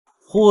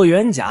霍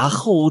元甲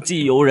后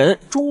继有人，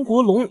中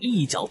国龙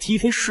一脚踢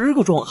飞10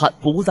个壮汉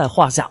不在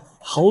话下，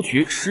豪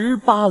取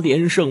18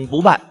连胜不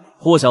败。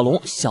霍小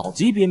龙小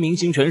级别明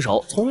星拳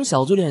手，从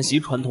小就练习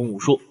传统武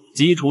术，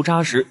基础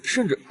扎实，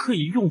甚至可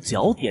以用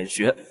脚点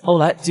穴。后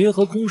来结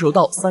合空手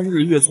道3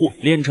日月促，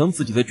练成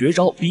自己的绝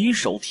招匕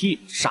首踢，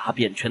杀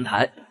遍拳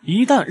台。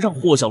一旦让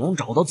霍小龙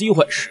找到机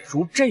会，使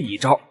出这一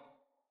招。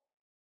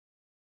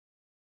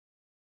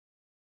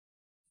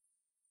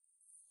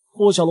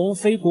霍小龙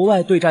飞国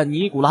外对战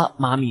尼古拉·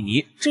马米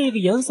尼，这个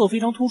颜色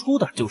非常突出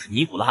的就是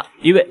尼古拉，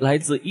一位来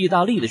自意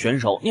大利的选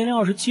手，年龄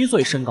27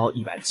岁，身高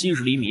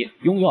170厘米，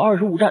拥有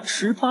25战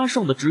18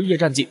胜的职业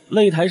战绩。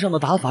擂台上的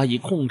打法以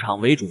控场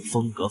为主，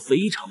风格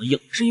非常的硬，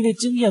是一位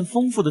经验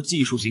丰富的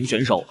技术型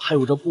选手，还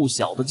有着不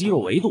小的肌肉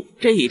维度。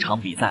这一场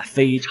比赛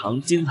非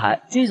常精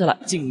彩，接下来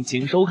敬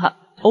请收看。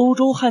欧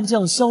洲悍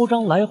将嚣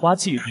张来华，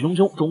气势汹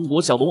汹，中国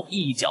小龙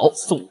一脚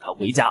送他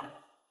回家。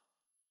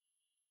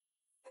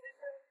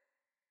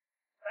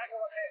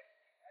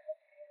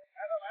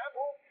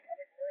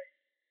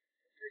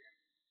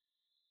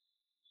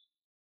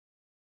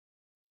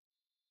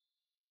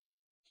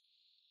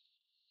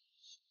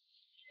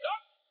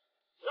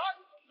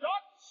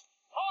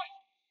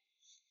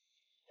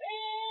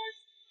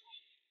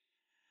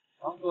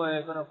好，各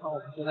位观众朋友，我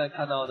们现在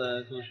看到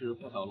的就是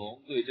霍小龙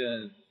对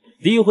阵。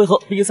第一回合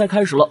比赛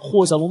开始了，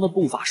霍小龙的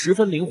步伐十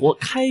分灵活，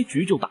开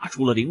局就打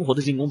出了灵活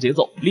的进攻节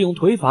奏，利用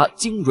腿法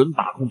精准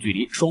把控距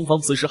离，双方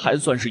此时还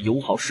算是友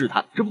好试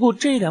探。只不过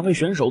这两位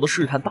选手的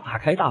试探大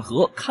开大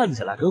合，看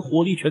起来跟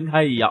火力全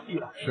开一样。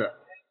是。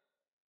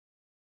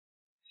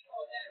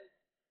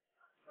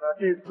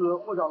这次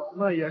霍小龙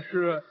呢，也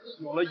是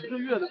有了1个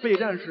月的备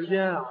战时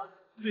间啊，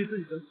对自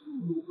己的速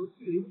度和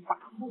距离把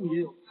控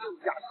也有更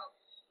加强。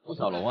霍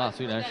小龙啊，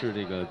虽然是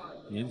这个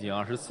年仅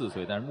24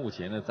岁，但是目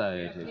前呢，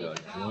在这个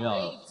荣耀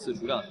次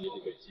数量级这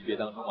个级别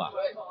当中啊，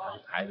他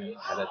是排名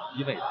还在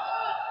第1位的。我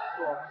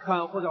们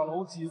看霍小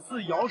龙几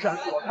次摇闪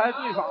躲开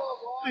对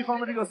方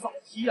的这个扫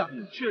踢啊，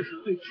确实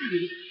对距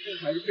离的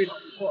掌控还是非常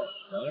不错的。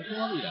两个人身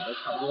高力量都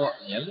差不多，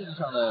年龄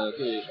上的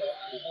对手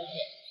不相称。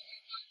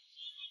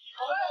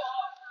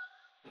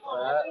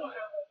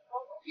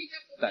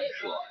再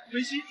射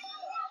飞膝，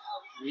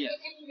面，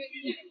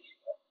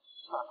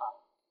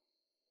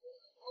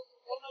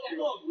这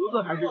个胡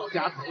子还是有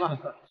加成啊。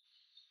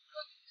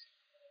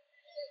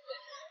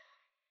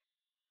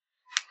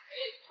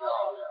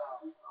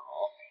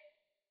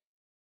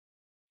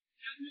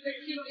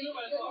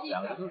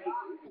两个人都是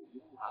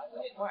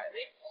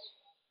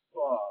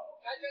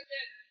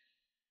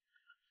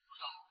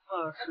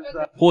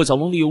霍小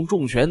龙利用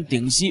重拳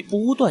顶膝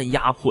不断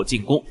压迫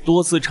进攻，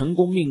多次成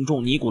功命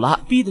中尼古拉，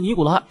逼得尼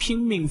古拉拼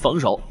命防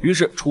守，于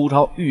是出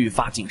招愈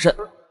发谨慎。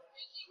有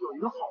一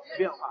个好的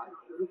变化，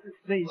觉得自己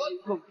内心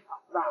更强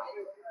大。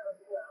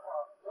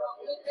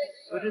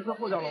这次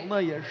霍小龙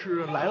呢，也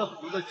是来了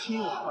很多的亲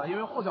友团，因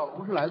为霍小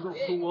龙是来自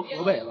中国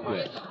河北的嘛，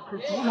对，是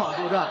主场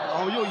作战，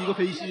然后又一个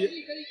飞膝。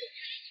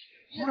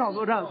主场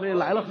作战，所以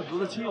来了很多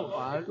的亲友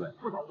团。对，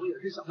霍小龙也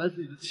是想在自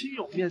己的亲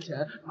友面前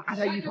拿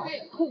下一场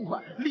痛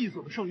快利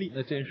索的胜利。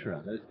那真是啊，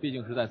那毕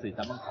竟是在自己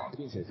家门口，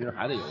并且其实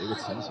还得有一个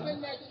情形，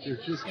就是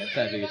之前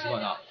在这个情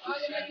况下，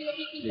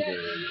这个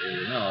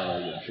荣耀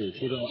勇士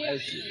出征埃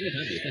及这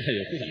场比赛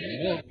有霍小龙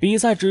没有？比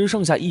赛只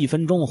剩下1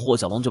分钟，霍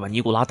小龙就把尼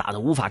古拉打得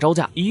无法招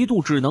架，一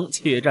度只能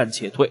且战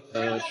且退。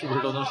是不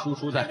是都能输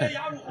出在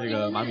这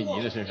个马米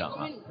尼的身上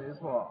啊？没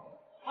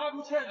错，踏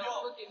出欠脚，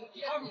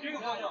踏出这个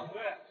方向，对。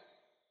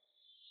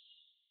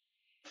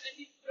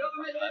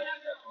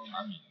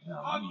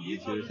马米尼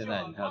其实现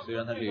在你看，虽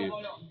然他这个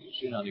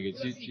身上这个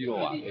肌肉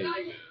啊被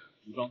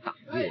服装挡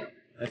住了，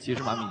但其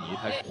实马米尼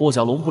他霍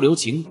小龙不留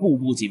情，步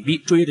步紧逼，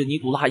追着尼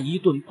古拉一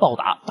顿暴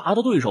打，打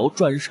得对手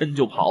转身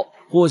就跑。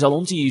霍小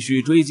龙继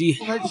续追击，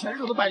刚才前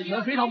手的摆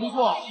拳非常不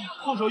错，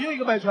后手又一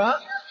个摆拳，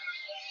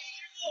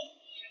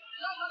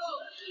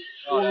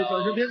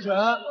转身边拳，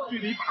距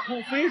离把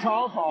控非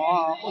常好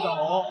啊，霍小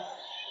龙。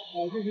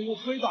这是一个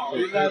推倒，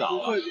应该不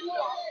会影响。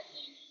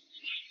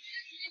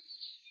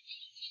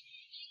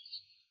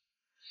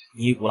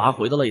尼古拉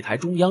回到擂台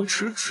中央，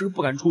迟迟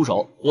不敢出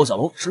手。霍小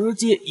龙直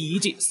接一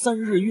记3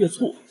日月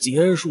促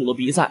结束了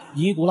比赛。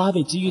尼古拉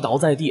被击倒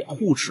在地，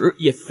护齿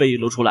也飞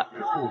了出来。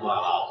吐出来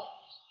了，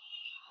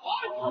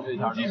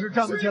估计是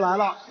站不起来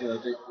了。这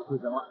会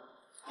什么？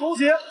勾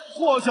结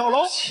霍小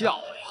龙，漂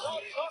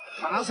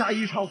亮，拿下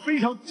一场非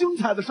常精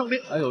彩的胜利。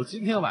哎呦，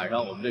今天晚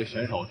上我们这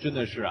选手真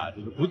的是啊，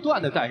就是不断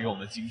的带给我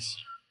们惊喜。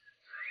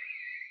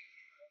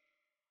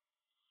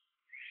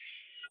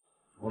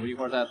我们一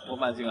会儿再从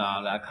慢镜啊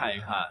来看一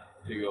看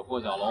这个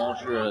霍小龙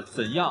是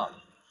怎样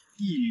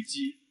一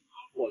击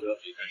获得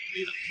比赛胜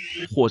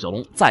利的。霍小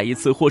龙再一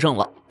次获胜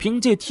了，凭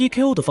借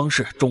TKO 的方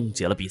式终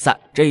结了比赛。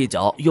这一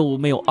脚又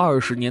没有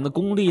20年的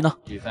功力呢？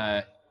比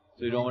赛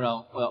最终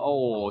让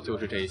就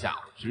是这一下，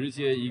直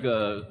接一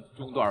个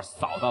中段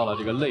扫到了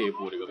这个肋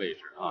部这个位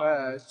置啊，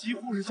对，几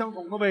乎是相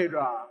同的位置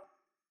啊。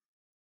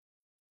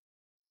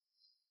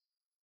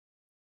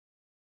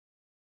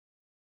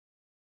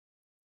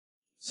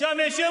下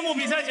面宣布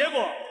比赛结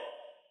果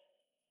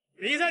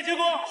比赛结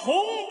果，红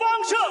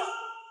方胜，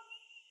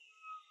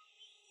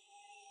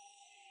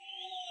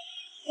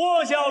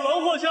霍小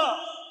龙获胜。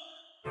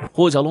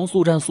霍小龙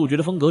速战速决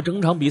的风格，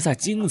整场比赛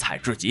精彩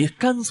至极，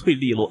干脆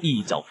利落，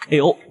一脚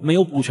KO， 没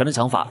有补拳的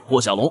想法，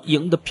霍小龙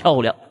赢得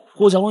漂亮。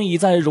霍小龙已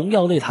在荣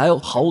耀擂台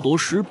豪夺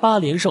18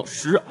连胜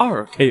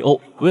，12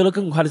 KO。为了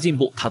更快的进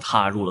步，他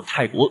踏入了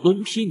泰国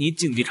伦皮尼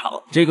竞技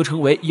场，这个称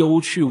为有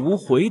去无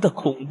回的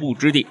恐怖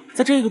之地。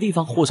在这个地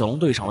方，霍小龙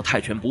对上了泰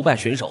拳不败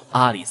选手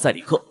阿里塞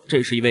里克，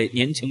这是一位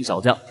年轻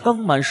小将，刚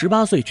满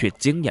18岁却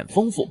经验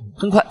丰富。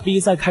很快，比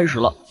赛开始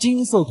了，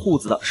金色裤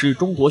子的是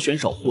中国选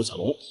手霍小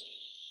龙。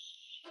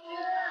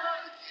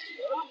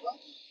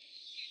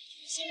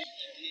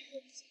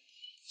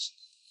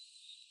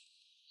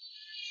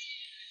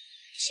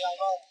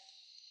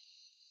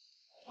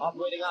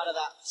Operating out of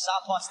that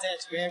southpaw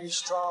stance, very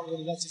strong when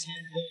he lets his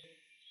hand go.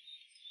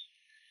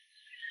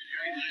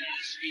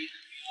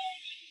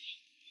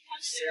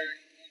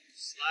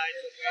 Slide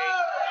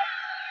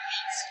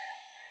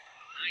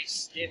nice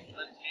stiff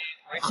left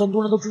hand. 很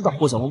多人都知道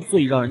霍小龙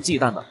最让人忌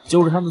惮的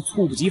就是他那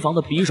猝不及防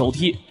的匕首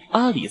踢。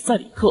阿里塞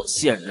里克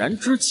显然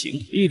知情，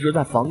一直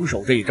在防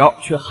守这一招，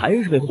却还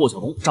是被霍小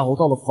龙找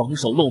到了防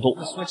守漏洞。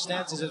Switch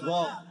stances as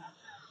well.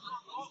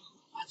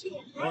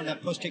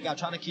 That push kick out,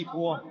 trying to keep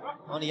warm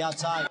on the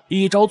outside.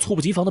 一招猝不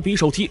及防的匕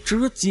首踢，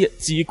直接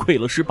击溃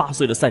了18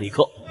岁的塞里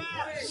克。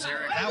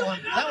That one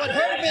hurt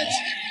a bit.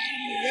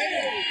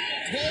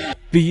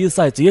 比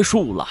赛结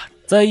束了，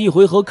在一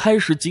回合开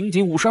始仅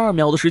仅52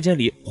秒的时间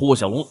里，霍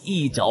小龙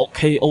一脚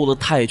KO 了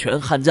泰拳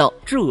悍将，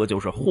这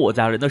就是霍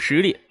家人的实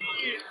力。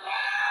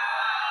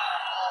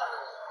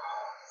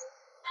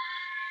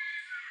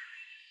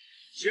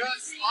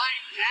Just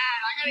like that,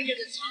 I gotta get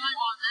the time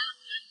on that.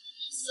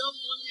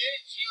 Someone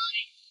hit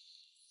Johnny.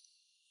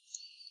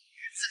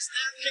 It's a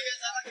snap kick,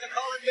 as I like to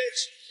call it,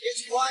 bitch.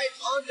 It's right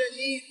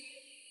underneath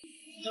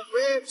the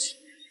ribs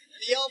and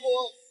the elbow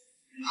of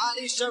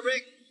Ali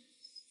Sharik.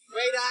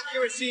 Great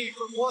accuracy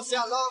from Ho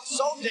Xiaolong.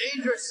 So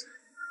dangerous.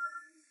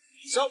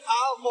 So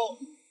powerful.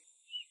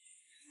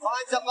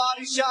 Finds a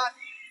body shot.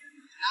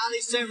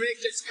 Ali Sharik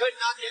just could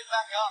not get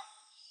back up.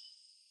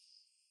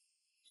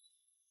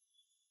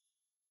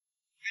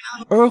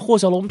 而霍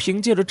小龙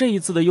凭借着这一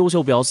次的优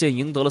秀表现，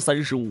赢得了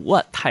35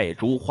万泰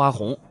铢花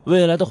红。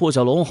未来的霍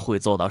小龙会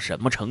做到什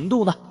么程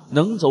度呢？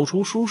能走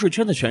出舒适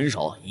圈的拳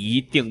手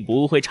一定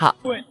不会差。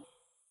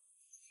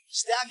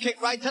Stab kick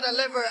right to the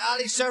liver.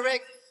 Ali Sharik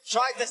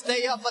tried to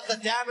stay up, but the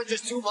damage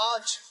is too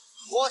much.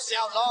 Ho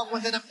Xiaolong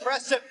with an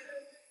impressive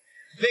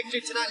victory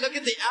tonight. Look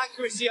at the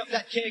accuracy of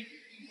that kick.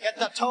 Get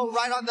the toe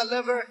right on the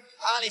liver.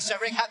 Ali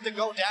Sharik had to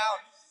go down.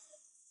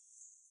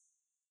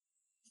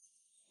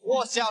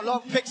 Ho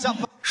Xiaolong picks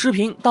up. 视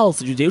频到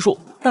此就结束，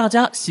大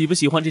家喜不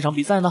喜欢这场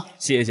比赛呢？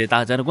谢谢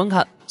大家的观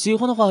看，喜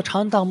欢的话长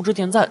按弹幕之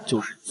点赞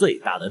就是最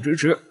大的支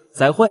持，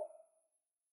再会。